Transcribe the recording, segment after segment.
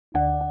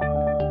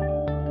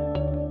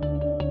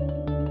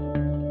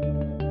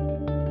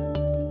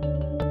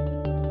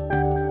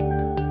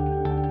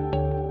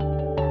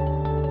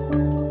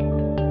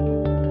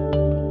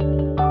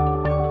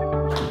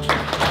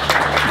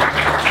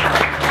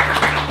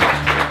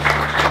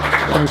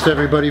Thanks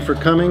everybody for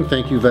coming.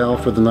 Thank you, Val,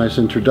 for the nice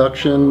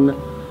introduction.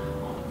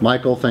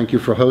 Michael, thank you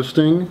for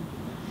hosting,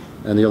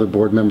 and the other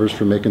board members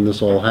for making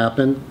this all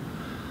happen.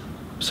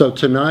 So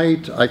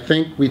tonight, I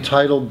think we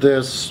titled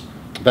this,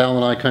 Val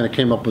and I kind of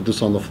came up with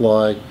this on the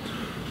fly,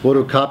 what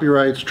do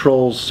copyrights,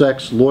 trolls,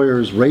 sex,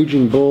 lawyers,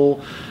 raging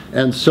bull,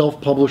 and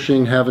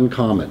self-publishing have in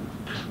common?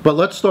 But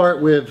let's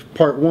start with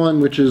part one,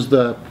 which is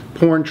the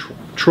porn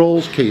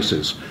trolls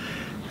cases.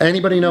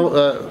 Anybody know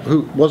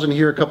who wasn't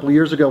here a couple of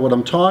years ago, what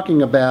I'm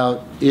talking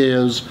about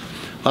is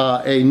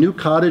a new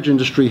cottage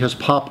industry has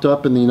popped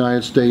up in the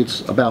United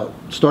States,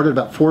 started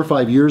about 4 or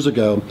 5 years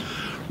ago,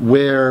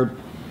 where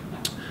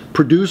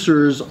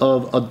producers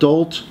of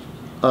adult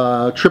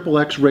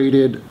XXX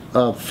rated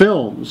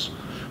films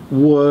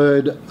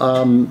would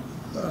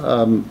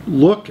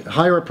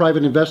hire a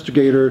private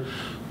investigator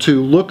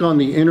to look on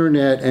the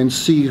internet and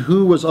see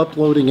who was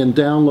uploading and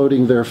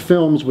downloading their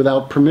films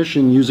without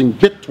permission using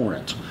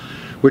BitTorrent,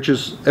 which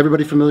is,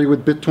 everybody familiar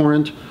with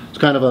BitTorrent? It's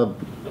kind of a,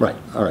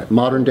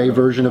 modern day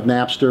version of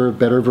Napster,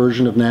 better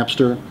version of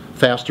Napster,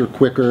 faster,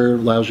 quicker,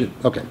 allows you,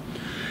 okay.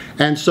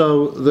 And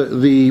so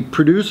the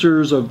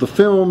producers of the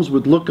films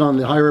would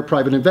hire a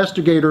private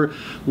investigator,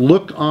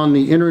 look on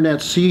the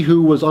internet, see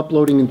who was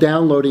uploading and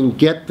downloading,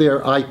 get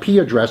their IP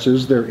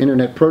addresses, their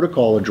internet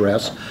protocol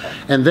address,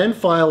 and then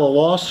file a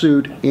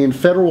lawsuit in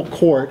federal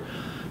court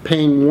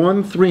paying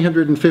one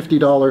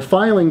 $350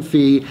 filing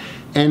fee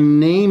and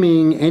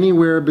naming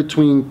anywhere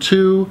between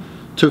 2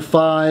 to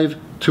 5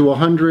 to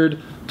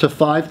 100 to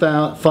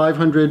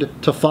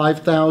 500 to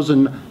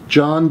 5,000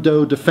 John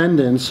Doe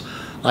defendants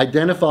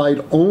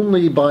identified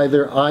only by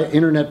their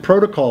internet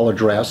protocol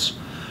address,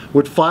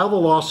 would file the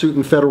lawsuit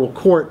in federal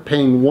court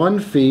paying one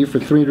fee for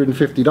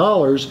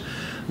 $350,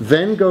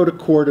 then go to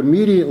court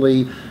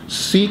immediately,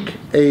 seek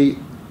a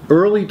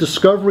early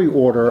discovery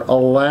order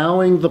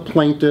allowing the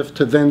plaintiff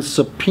to then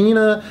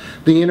subpoena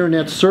the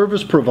internet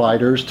service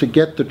providers to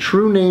get the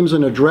true names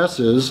and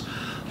addresses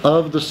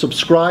of the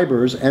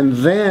subscribers, and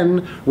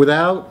then,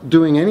 without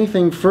doing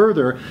anything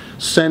further,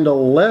 send a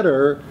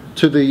letter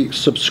to the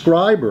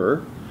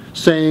subscriber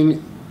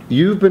saying,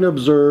 you've been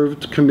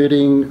observed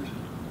committing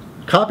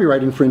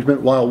copyright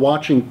infringement while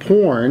watching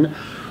porn.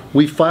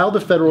 We filed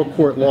a federal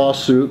court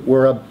lawsuit.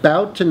 We're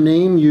about to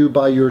name you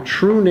by your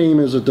true name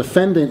as a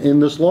defendant in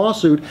this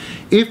lawsuit.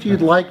 If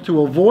you'd like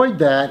to avoid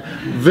that,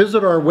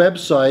 visit our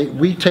website.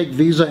 We take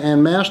Visa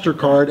and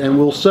MasterCard, and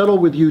we'll settle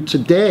with you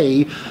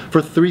today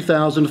for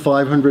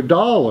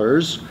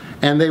 $3,500.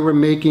 And they were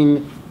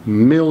making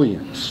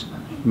millions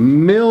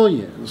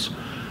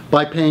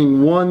by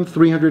paying one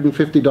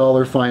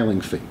 $350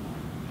 filing fee.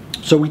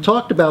 So we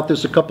talked about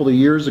this a couple of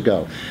years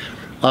ago.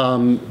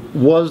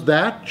 Was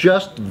that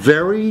just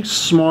very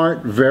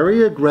smart,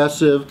 very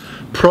aggressive,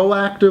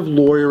 proactive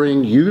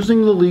lawyering,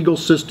 using the legal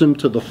system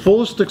to the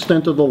fullest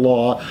extent of the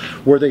law?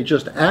 Were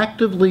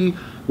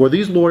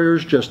these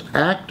lawyers just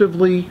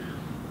actively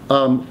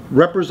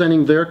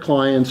representing their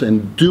clients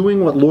and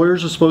doing what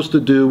lawyers are supposed to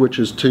do, which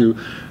is to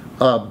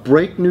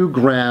break new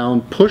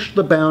ground, push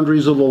the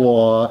boundaries of the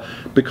law,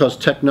 because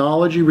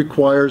technology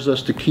requires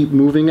us to keep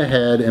moving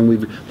ahead and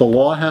the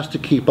law has to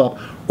keep up?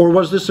 Or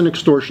was this an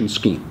extortion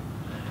scheme?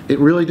 It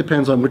really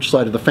depends on which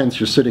side of the fence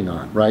you're sitting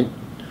on, right?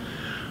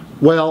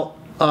 Well,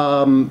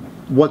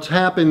 what's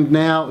happened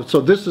now,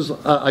 so this is,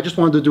 I just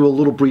wanted to do a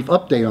little brief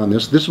update on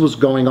this. This was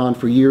going on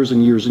for years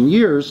and years and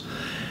years,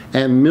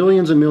 and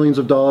millions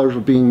of dollars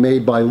were being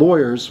made by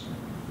lawyers.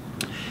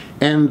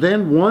 And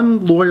then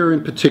one lawyer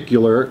in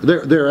particular,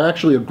 there are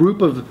actually a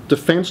group of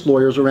defense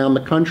lawyers around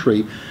the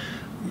country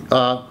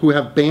who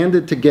have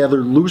banded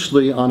together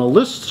loosely on a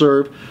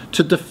listserv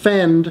to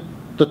defend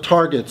the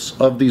targets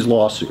of these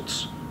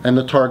lawsuits and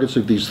the targets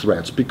of these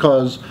threats,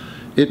 because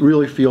it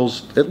really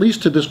feels, at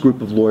least to this group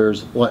of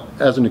lawyers,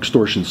 as an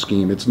extortion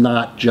scheme. It's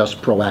not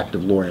just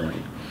proactive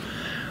lawyering.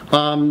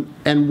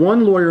 And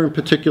one lawyer in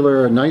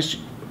particular, a nice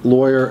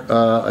lawyer,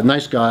 a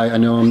nice guy, I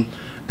know him,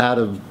 out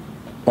of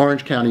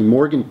Orange County,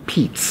 Morgan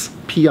Pietz,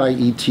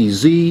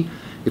 P-I-E-T-Z.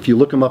 If you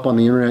look him up on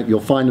the internet, you'll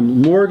find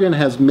him. Morgan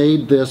has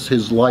made this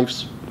his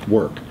life's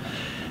work.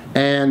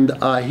 And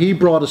he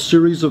brought a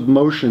series of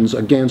motions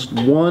against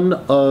one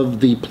of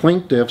the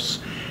plaintiffs,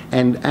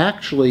 and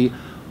actually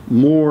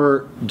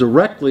more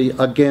directly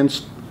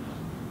against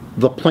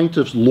the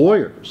plaintiff's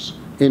lawyers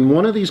in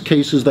one of these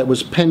cases that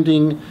was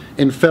pending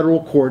in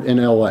federal court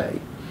in LA.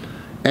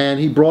 And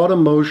he brought a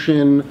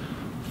motion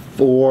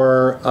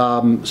for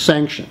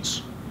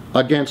sanctions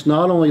against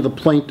not only the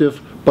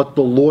plaintiff but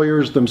the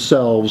lawyers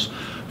themselves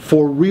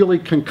for really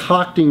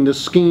concocting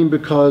this scheme,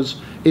 because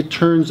it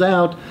turns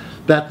out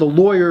that the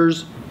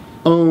lawyers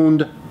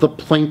owned the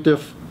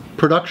plaintiff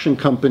production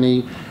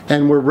company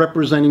and were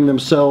representing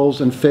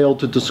themselves and failed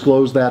to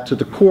disclose that to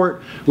the court,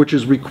 which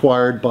is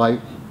required by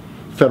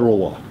federal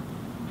law.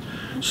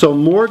 So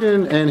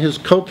Morgan and his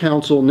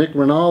co-counsel Nick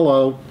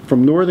Rinaldo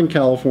from Northern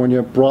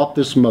California brought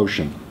this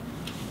motion.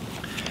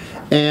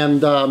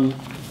 And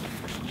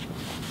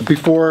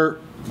before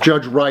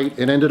Judge Wright,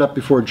 it ended up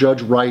before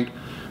Judge Wright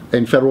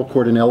in federal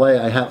court in LA.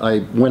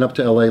 I went up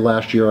to LA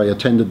last year, I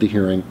attended the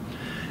hearing.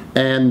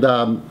 And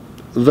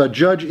the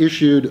judge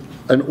issued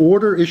an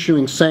order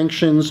issuing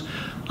sanctions.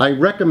 I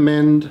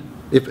recommend,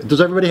 does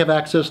everybody have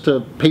access to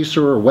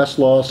Pacer or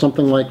Westlaw,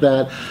 something like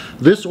that?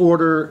 This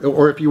order,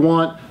 or if you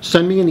want,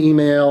 send me an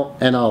email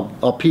and I'll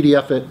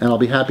PDF it and I'll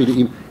be happy to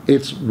email.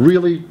 It's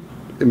really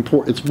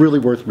important, it's really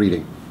worth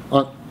reading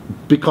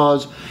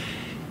because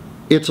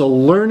it's a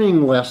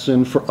learning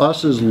lesson for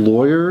us as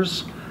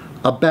lawyers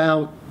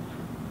about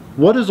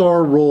what is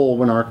our role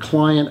when our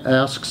client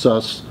asks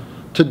us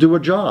to do a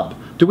job.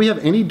 Do we have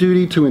any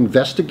duty to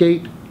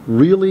investigate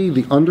really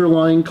the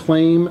underlying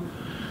claim?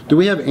 Do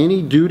we have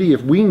any duty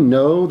if we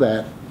know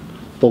that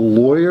the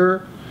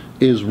lawyer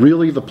is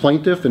really the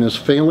plaintiff and is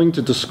failing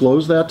to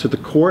disclose that to the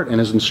court and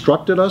has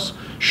instructed us?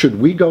 Should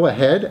we go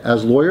ahead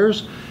as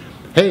lawyers?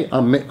 Hey,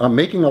 I'm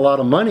making a lot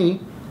of money,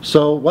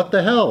 so what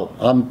the hell?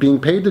 I'm being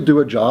paid to do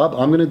a job,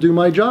 I'm going to do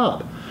my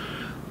job.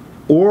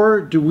 Or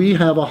do we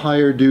have a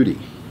higher duty?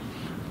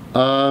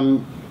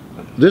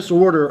 This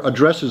order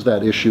addresses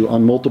that issue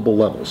on multiple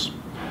levels.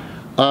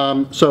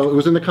 So it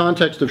was in the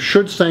context of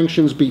should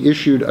sanctions be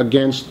issued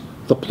against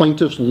the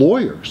plaintiff's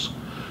lawyers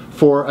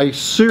for a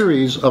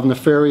series of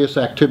nefarious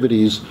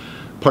activities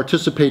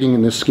participating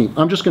in this scheme.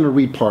 I'm just going to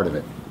read part of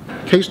it.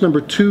 Case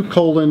number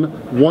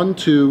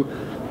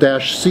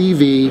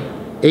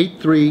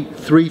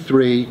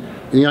 2:12-CV8333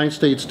 in the United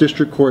States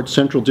District Court,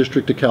 Central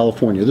District of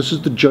California. This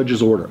is the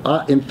judge's order.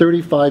 In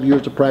 35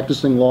 years of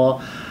practicing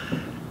law,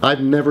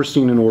 I've never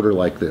seen an order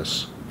like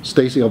this.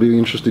 Stacy, I'll be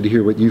interested to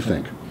hear what you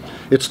think.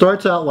 It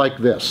starts out like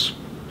this.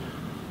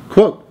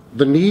 Quote,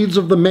 "The needs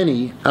of the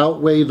many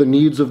outweigh the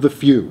needs of the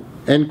few."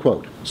 End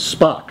quote.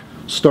 Spock,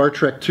 Star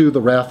Trek II,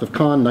 The Wrath of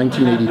Khan,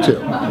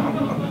 1982.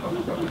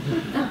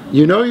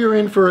 You know you're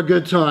in for a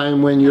good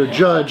time when your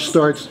judge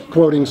starts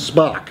quoting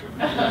Spock.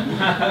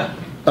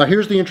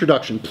 Here's the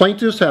introduction.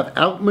 Plaintiffs have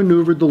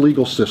outmaneuvered the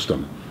legal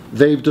system.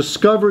 They've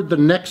discovered the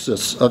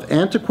nexus of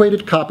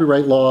antiquated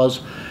copyright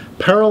laws,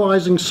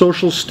 paralyzing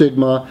social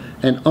stigma,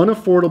 and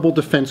unaffordable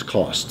defense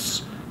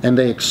costs. And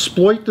they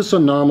exploit this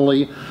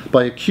anomaly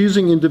by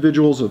accusing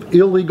individuals of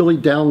illegally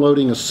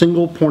downloading a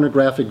single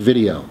pornographic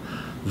video.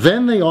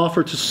 Then they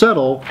offer to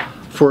settle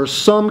for a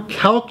sum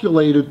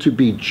calculated to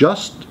be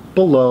just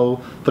below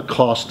the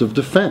cost of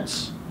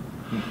defense.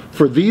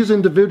 For these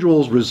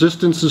individuals,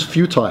 resistance is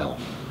futile.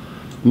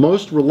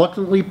 Most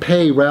reluctantly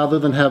pay rather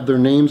than have their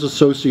names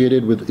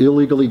associated with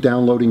illegally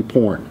downloading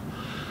porn.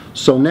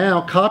 So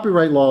now,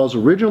 copyright laws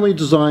originally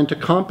designed to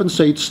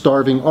compensate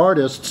starving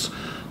artists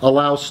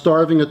allow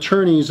starving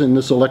attorneys in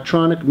this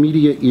electronic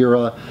media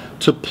era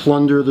to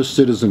plunder the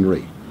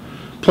citizenry.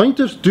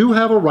 Plaintiffs do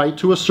have a right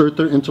to assert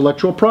their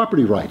intellectual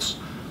property rights,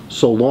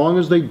 so long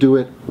as they do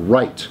it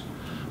right.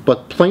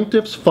 But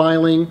plaintiffs'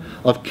 filing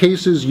of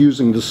cases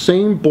using the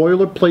same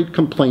boilerplate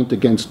complaint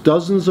against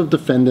dozens of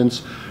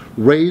defendants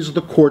raised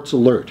the court's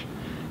alert.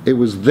 It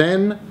was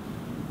then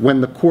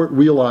when the court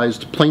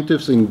realized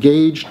plaintiffs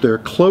engaged their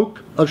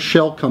cloak of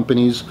shell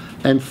companies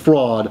and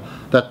fraud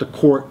that the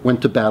court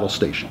went to battle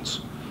stations.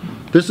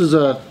 This is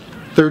a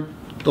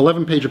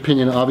 11-page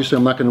opinion. Obviously,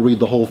 I'm not going to read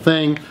the whole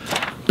thing.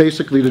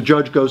 Basically, the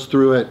judge goes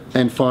through it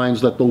and finds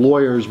that the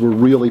lawyers were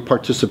really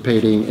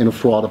participating in a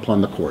fraud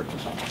upon the court.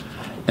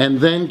 And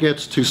then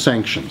gets to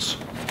sanctions.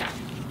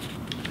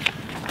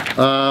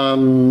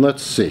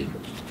 Let's see.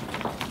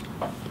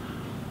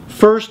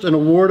 First, an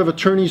award of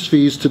attorney's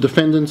fees to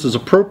defendants is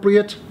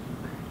appropriate.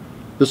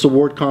 This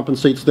award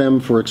compensates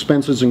them for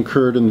expenses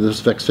incurred in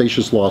this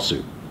vexatious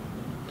lawsuit.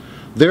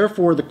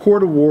 Therefore, the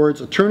court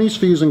awards attorney's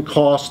fees and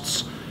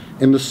costs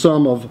in the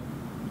sum of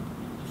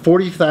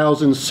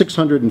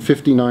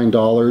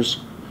 $40,659,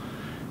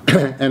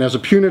 and as a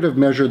punitive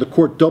measure, the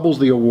court doubles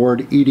the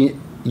award,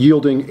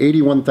 yielding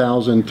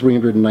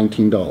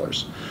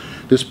 $81,319.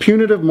 This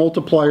punitive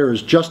multiplier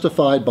is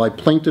justified by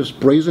plaintiff's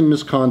brazen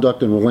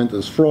misconduct and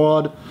relentless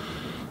fraud.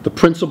 The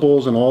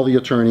principals and all the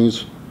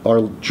attorneys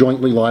are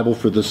jointly liable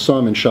for this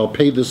sum and shall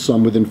pay this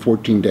sum within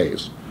 14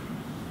 days.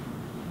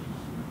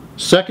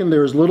 Second,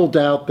 there is little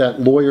doubt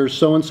that lawyers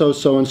so-and-so,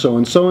 so-and-so,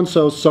 and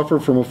so-and-so suffer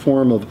from a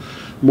form of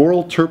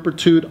moral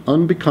turpitude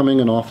unbecoming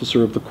an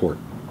officer of the court.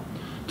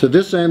 To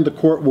this end, the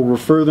court will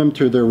refer them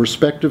to their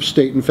respective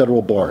state and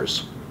federal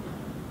bars.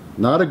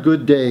 Not a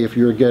good day if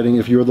you're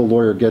the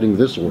lawyer getting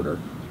this order.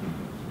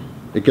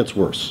 It gets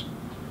worse.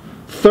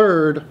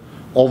 Third,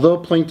 although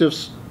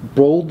plaintiffs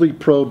boldly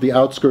probe the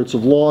outskirts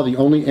of law, the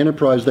only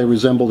enterprise they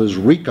resemble is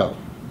RICO.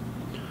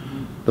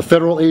 The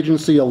federal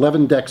agency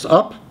 11 decks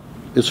up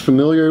is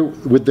familiar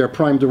with their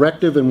prime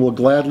directive and will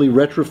gladly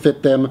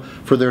retrofit them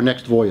for their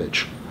next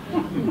voyage.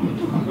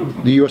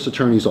 The U.S.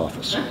 Attorney's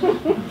Office.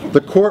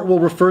 The court will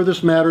refer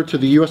this matter to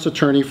the U.S.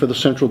 Attorney for the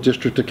Central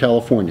District of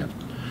California.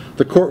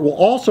 The court will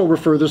also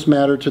refer this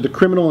matter to the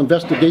Criminal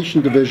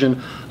Investigation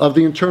Division of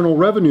the Internal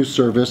Revenue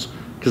Service,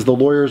 because the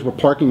lawyers were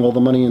parking all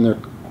the money in their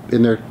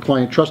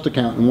client trust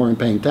account and weren't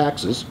paying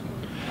taxes,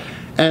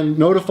 and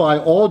notify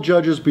all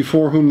judges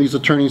before whom these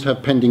attorneys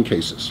have pending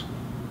cases.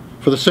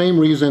 For the same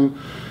reason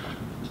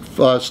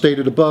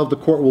stated above, the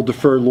court will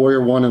defer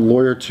Lawyer 1 and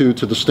Lawyer 2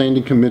 to the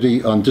Standing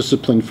Committee on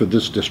Discipline for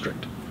this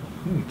district.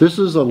 This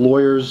is a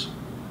lawyer's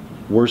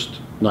worst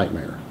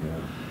nightmare.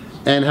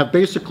 And have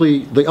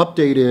basically, the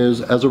update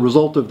is, as a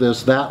result of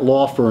this, that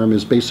law firm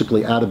is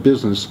basically out of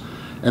business,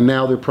 and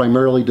now they're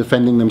primarily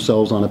defending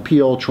themselves on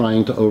appeal,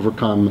 trying to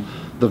overcome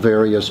the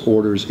various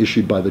orders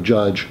issued by the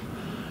judge,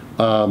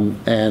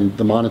 and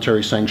the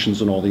monetary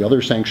sanctions and all the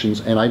other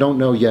sanctions. And I don't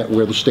know yet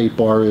where the state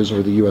bar is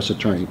or the U.S.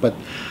 attorney, but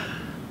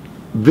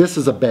this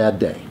is a bad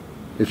day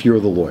if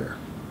you're the lawyer.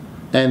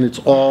 And it's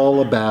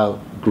all about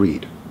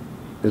greed.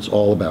 It's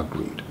all about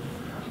greed.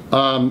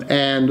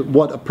 And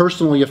what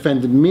personally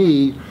offended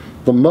me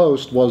the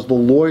most was the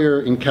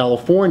lawyer in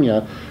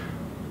California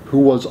who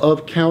was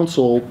of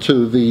counsel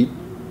to the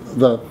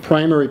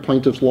primary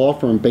plaintiff's law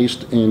firm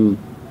based in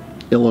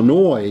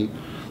Illinois.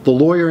 The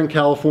lawyer in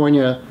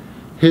California,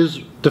 his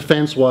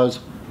defense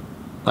was,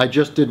 I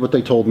just did what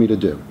they told me to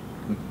do,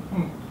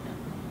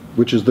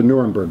 which is the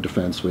Nuremberg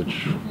defense,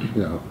 which,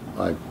 you know,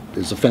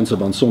 is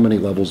offensive on so many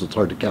levels it's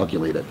hard to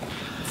calculate it.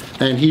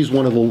 And he's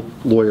one of the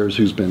lawyers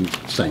who's been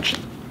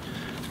sanctioned.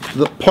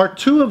 The part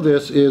two of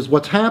this is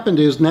what's happened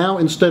is now,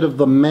 instead of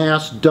the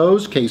mass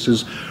Doe's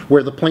cases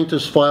where the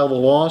plaintiffs file the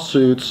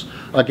lawsuits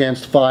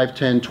against 5,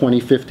 10, 20,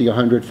 50,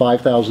 100,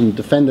 5,000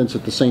 defendants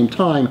at the same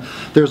time,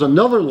 there's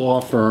another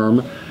law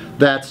firm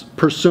that's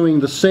pursuing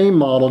the same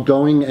model,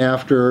 going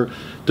after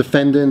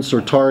defendants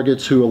or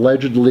targets who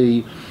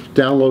allegedly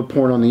download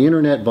porn on the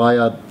internet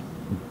via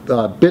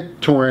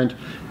BitTorrent,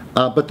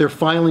 but they're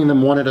filing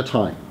them one at a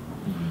time.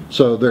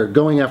 So they're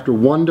going after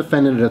one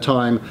defendant at a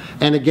time,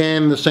 and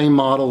again, the same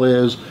model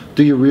is,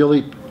 do you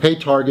really, hey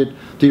Target,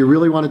 do you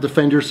really want to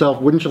defend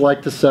yourself? Wouldn't you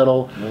like to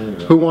settle?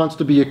 Who wants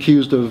to be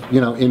accused of, you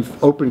know, in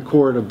open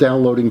court of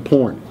downloading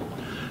porn?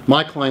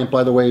 My client,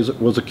 by the way,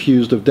 was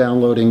accused of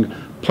downloading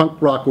Punk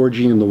Rock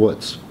Orgy in the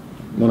Woods,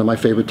 one of my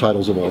favorite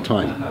titles of all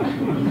time.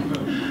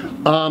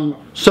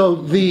 So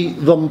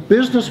the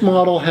business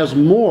model has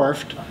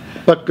morphed,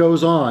 but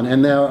goes on,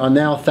 and there are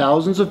now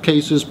thousands of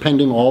cases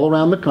pending all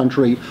around the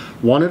country,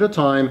 one at a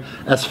time.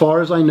 As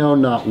far as I know,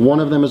 not one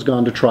of them has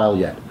gone to trial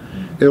yet.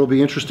 It'll be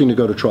interesting to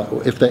go to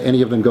trial, if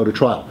any of them go to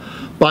trial.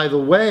 By the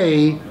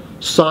way,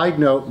 side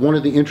note, one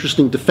of the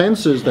interesting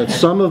defenses that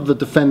some of the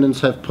defendants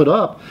have put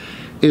up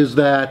is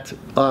that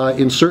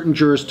in certain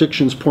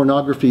jurisdictions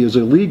pornography is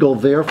illegal,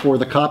 therefore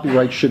the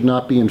copyright should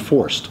not be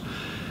enforced.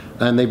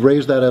 And they've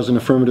raised that as an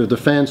affirmative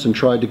defense and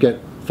tried to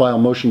file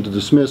motion to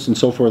dismiss, and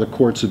so far the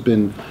courts have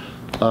been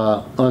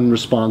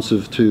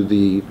unresponsive to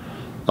the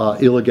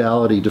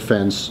illegality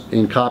defense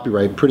in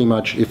copyright. Pretty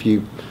much, if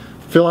you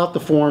fill out the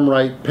form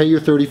right, pay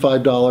your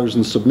 $35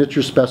 and submit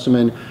your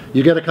specimen,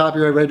 you get a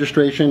copyright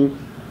registration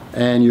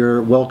and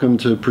you're welcome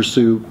to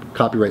pursue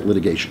copyright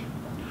litigation.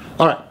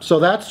 All right, so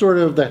that's sort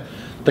of the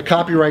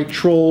copyright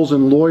trolls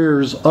and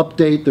lawyers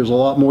update. There's a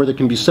lot more that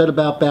can be said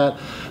about that.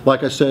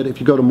 Like I said, if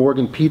you go to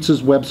Morgan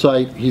Pietz's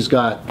website, he's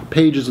got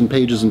pages and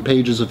pages and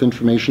pages of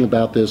information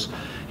about this.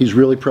 He's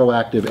really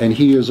proactive, and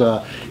he's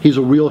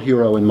a real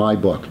hero in my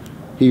book.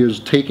 He is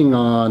taking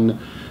on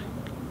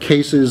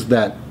cases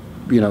that,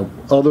 you know,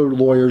 other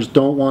lawyers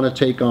don't want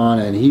to take on,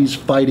 and he's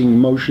fighting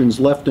motions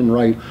left and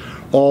right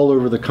all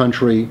over the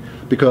country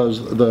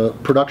because the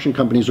production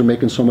companies are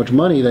making so much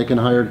money they can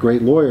hire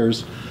great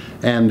lawyers,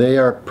 and they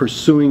are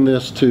pursuing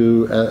this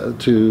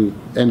to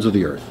ends of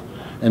the earth.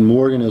 And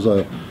Morgan is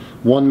a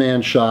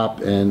one-man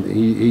shop, and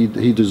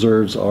he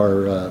deserves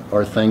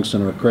our thanks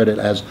and our credit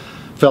as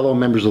fellow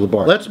members of the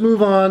bar. Let's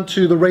move on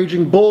to the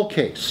Raging Bull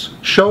case.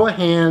 Show of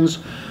hands,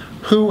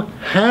 who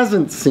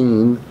hasn't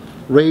seen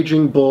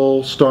Raging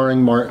Bull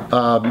starring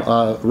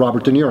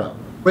Robert De Niro?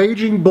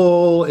 Raging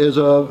Bull is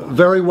a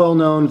very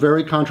well-known,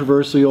 very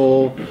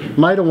controversial,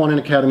 might have won an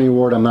Academy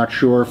Award, I'm not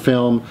sure,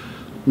 film,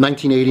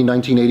 1980,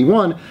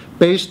 1981,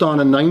 based on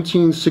a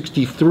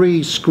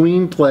 1963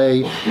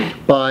 screenplay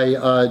by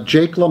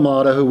Jake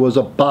LaMotta, who was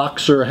a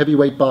boxer,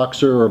 heavyweight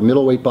boxer or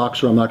middleweight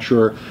boxer, I'm not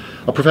sure,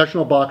 a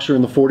professional boxer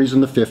in the 40s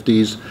and the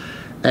 50s,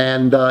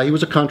 and he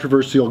was a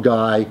controversial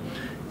guy,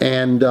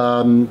 and he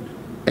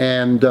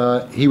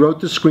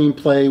wrote the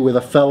screenplay with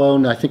a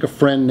fellow, I think a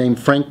friend named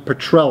Frank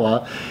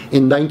Petrella,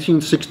 in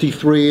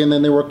 1963, and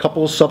then there were a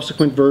couple of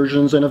subsequent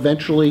versions, and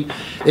eventually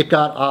it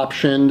got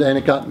optioned and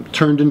it got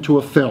turned into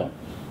a film.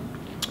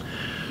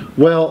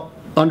 Well,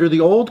 under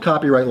the old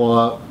copyright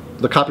law,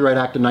 the Copyright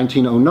Act of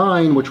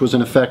 1909, which was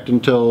in effect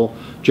until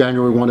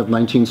January 1 of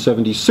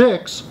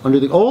 1976, under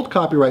the old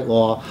copyright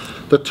law,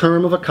 the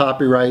term of a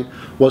copyright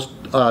was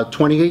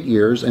 28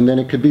 years, and then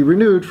it could be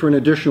renewed for an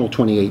additional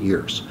 28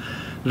 years.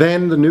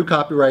 Then the new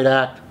Copyright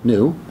Act,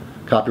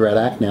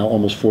 now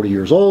almost 40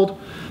 years old,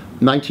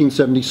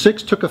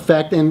 1976 took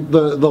effect, and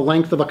the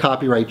length of a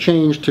copyright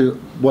changed to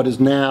what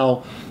is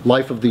now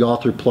life of the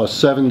author plus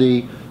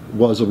 70,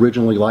 was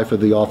originally life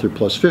of the author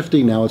plus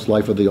 50, now it's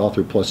life of the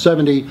author plus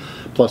 70,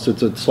 plus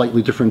it's a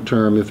slightly different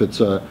term if it's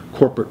a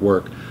corporate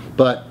work.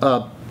 But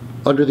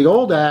under the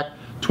old act,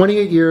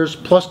 28 years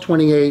plus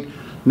 28,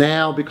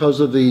 now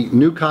because of the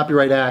new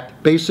Copyright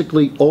Act,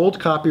 basically old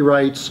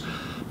copyrights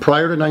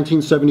prior to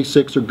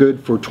 1976 are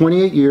good for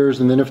 28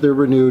 years, and then if they're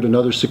renewed,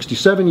 another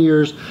 67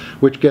 years,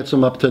 which gets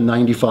them up to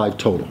 95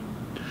 total.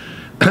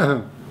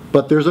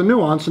 But there's a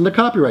nuance in the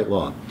copyright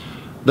law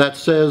that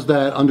says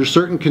that under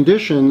certain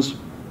conditions,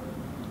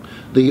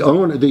 the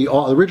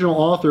original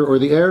author or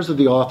the heirs of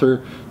the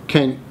author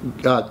can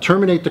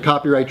terminate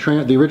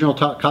the original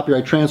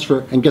copyright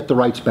transfer and get the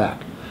rights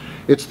back.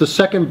 It's the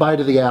second bite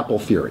of the apple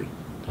theory.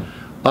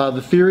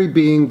 The theory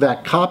being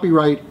that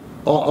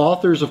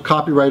authors of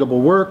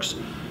copyrightable works,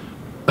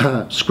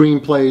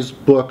 screenplays,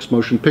 books,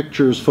 motion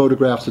pictures,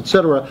 photographs,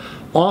 etc.,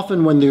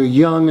 often when they're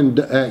young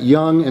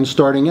and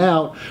starting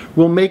out,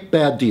 will make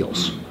bad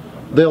deals.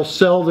 They'll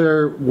sell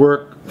their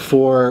work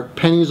for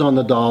pennies on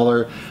the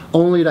dollar,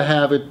 only to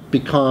have it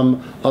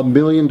become a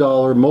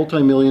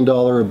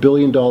multi-million-dollar, $1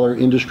 billion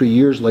industry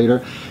years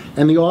later.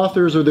 And the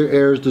authors or their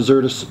heirs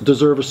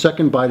deserve a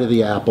second bite of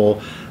the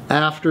apple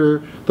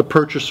after the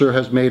purchaser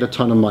has made a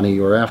ton of money,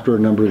 or after a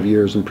number of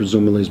years and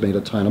presumably has made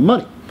a ton of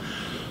money.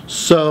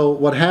 So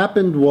what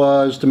happened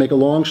was, to make a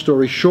long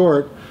story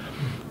short,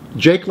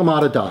 Jake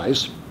LaMotta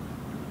dies,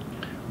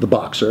 the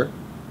boxer.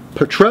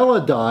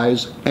 Petrella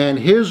dies, and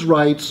his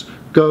rights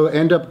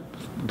end up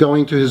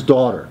going to his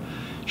daughter.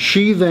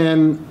 She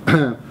then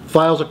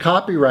files a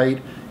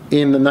copyright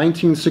in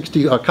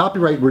the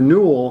copyright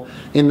renewal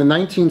in the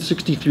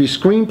 1963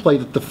 screenplay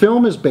that the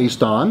film is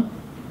based on,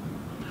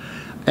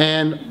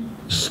 and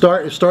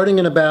starting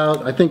in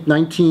about, I think,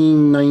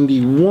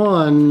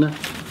 1991.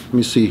 Let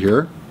me see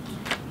here.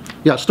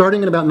 Yeah,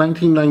 starting in about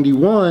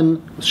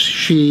 1991,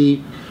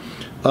 she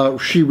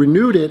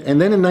renewed it, and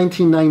then in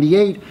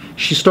 1998,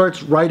 she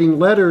starts writing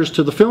letters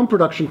to the film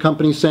production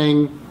company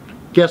saying,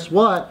 guess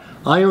what?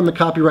 I own the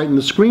copyright in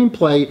the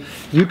screenplay.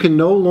 You can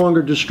no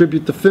longer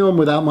distribute the film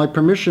without my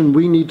permission.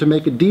 We need to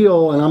make a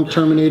deal, and I'm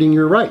terminating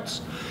your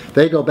rights.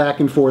 They go back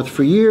and forth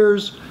for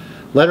years,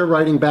 letter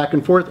writing back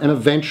and forth, and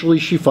eventually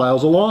she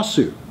files a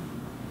lawsuit.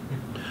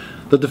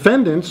 The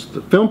defendants,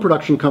 the film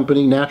production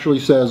company, naturally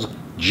says,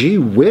 gee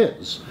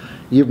whiz,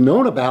 you've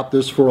known about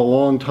this for a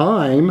long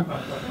time.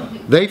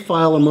 They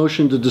file a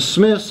motion to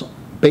dismiss,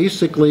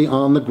 basically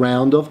on the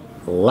ground of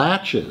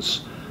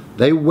latches.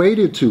 They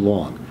waited too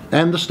long.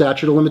 And the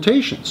statute of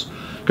limitations,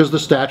 because the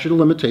statute of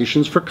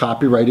limitations for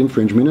copyright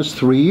infringement is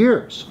 3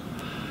 years.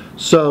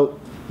 So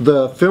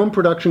the film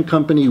production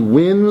company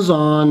wins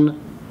in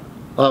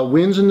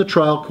the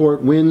trial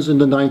court, wins in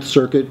the Ninth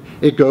Circuit.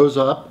 It goes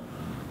up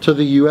to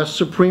the U.S.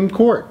 Supreme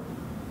Court,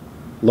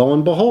 lo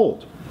and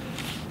behold.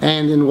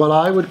 And in what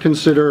I would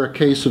consider a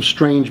case of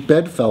strange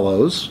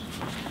bedfellows,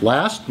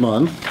 last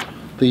month,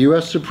 the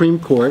U.S. Supreme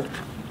Court,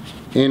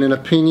 in an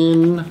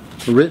opinion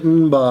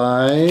written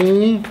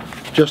by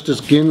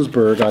Justice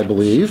Ginsburg, I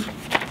believe.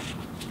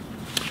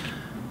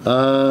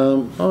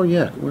 Oh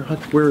yeah,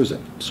 where is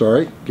it?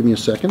 Sorry, give me a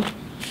second.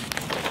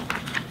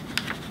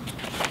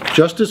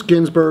 Justice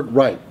Ginsburg,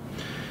 right.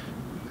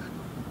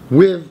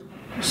 With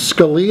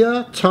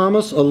Scalia,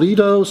 Thomas,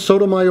 Alito,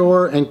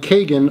 Sotomayor, and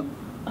Kagan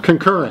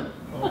concurring.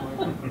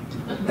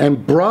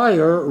 And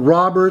Breyer,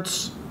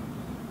 Roberts,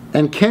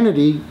 and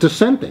Kennedy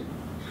dissenting.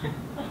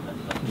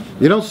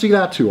 You don't see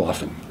that too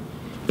often.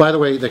 By the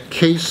way, the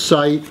case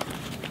site,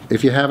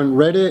 if you haven't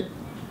read it,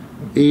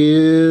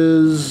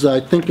 is, I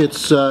think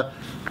it's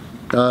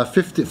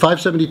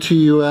 572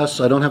 U.S.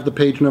 I don't have the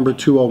page number,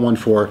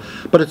 2014,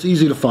 but it's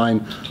easy to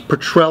find.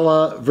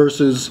 Petrella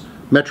versus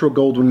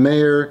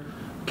Metro-Goldwyn-Mayer,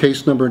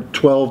 case number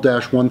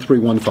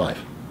 12-1315.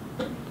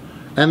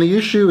 And the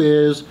issue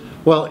is,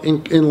 well,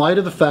 in light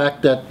of the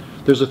fact that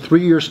there's a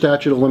 3-year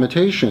statute of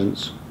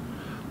limitations,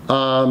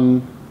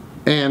 and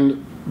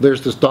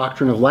there's this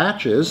doctrine of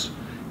latches,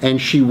 and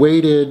she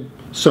waited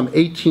some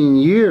 18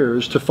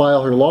 years to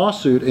file her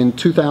lawsuit in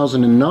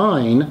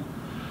 2009,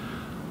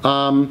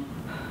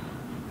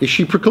 is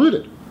she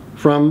precluded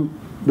from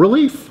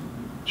relief?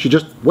 She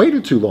just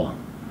waited too long.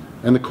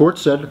 And the court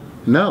said,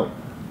 no,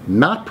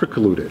 not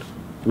precluded.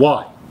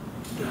 Why?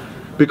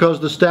 Because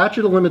the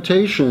statute of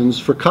limitations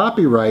for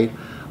copyright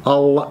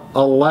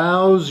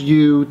allows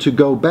you to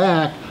go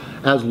back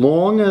as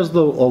long as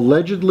the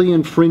allegedly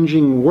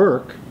infringing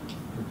work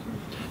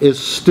is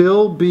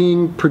still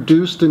being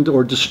produced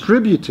or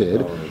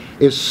distributed,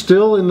 is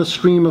still in the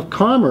stream of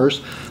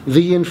commerce,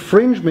 the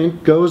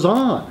infringement goes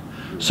on.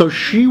 So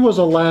she was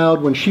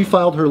allowed, when she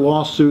filed her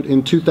lawsuit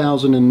in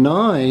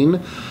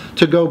 2009,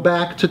 to go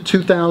back to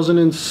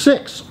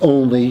 2006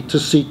 only to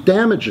seek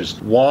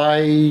damages.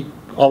 Why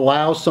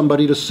allow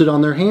somebody to sit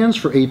on their hands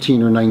for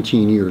 18 or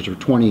 19 years or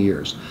 20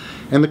 years?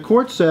 And the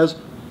court says,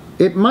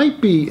 it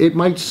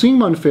might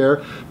seem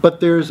unfair, but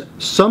there's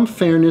some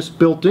fairness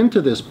built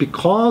into this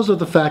because of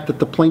the fact that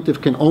the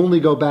plaintiff can only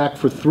go back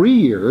for 3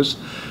 years.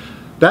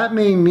 That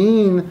may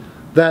mean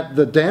that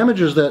the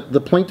damages that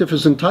the plaintiff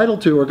is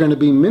entitled to are going to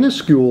be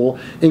minuscule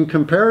in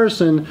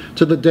comparison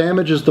to the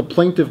damages the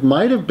plaintiff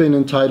might have been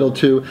entitled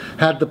to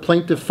had the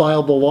plaintiff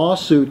filed the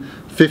lawsuit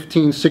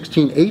 15,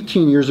 16,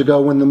 18 years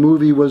ago when the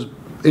movie was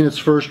in its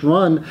first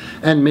run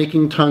and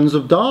making tons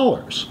of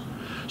dollars.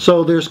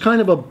 So there's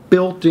kind of a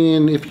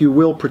built-in, if you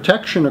will,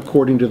 protection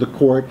according to the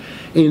court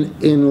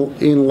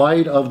in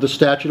light of the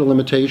statute of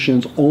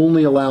limitations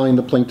only allowing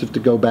the plaintiff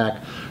to go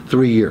back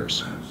 3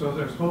 years. So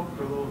there's hope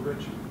for Little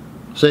Richie.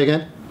 Say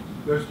again?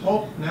 There's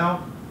hope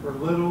now for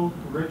Little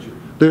Richard.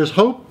 There's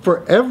hope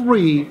for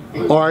every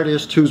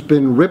artist who's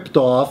been ripped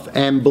off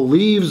and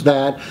believes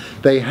that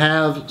they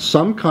have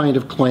some kind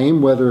of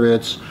claim, whether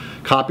it's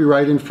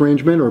copyright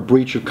infringement or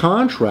breach of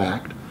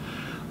contract.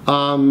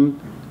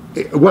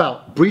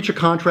 Well, breach of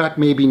contract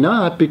maybe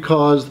not,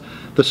 because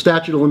the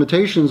statute of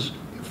limitations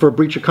for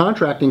breach of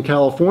contract in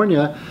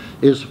California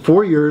is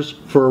 4 years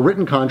for a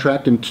written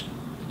contract and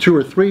 2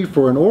 or 3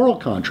 for an oral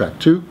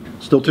contract. 2?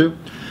 Still 2?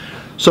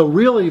 So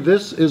really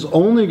this is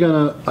only going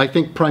to, I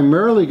think,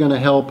 primarily going to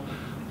help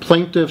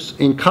plaintiffs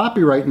in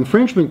copyright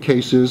infringement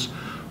cases,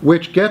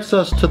 which gets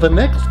us to the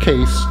next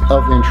case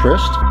of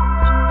interest.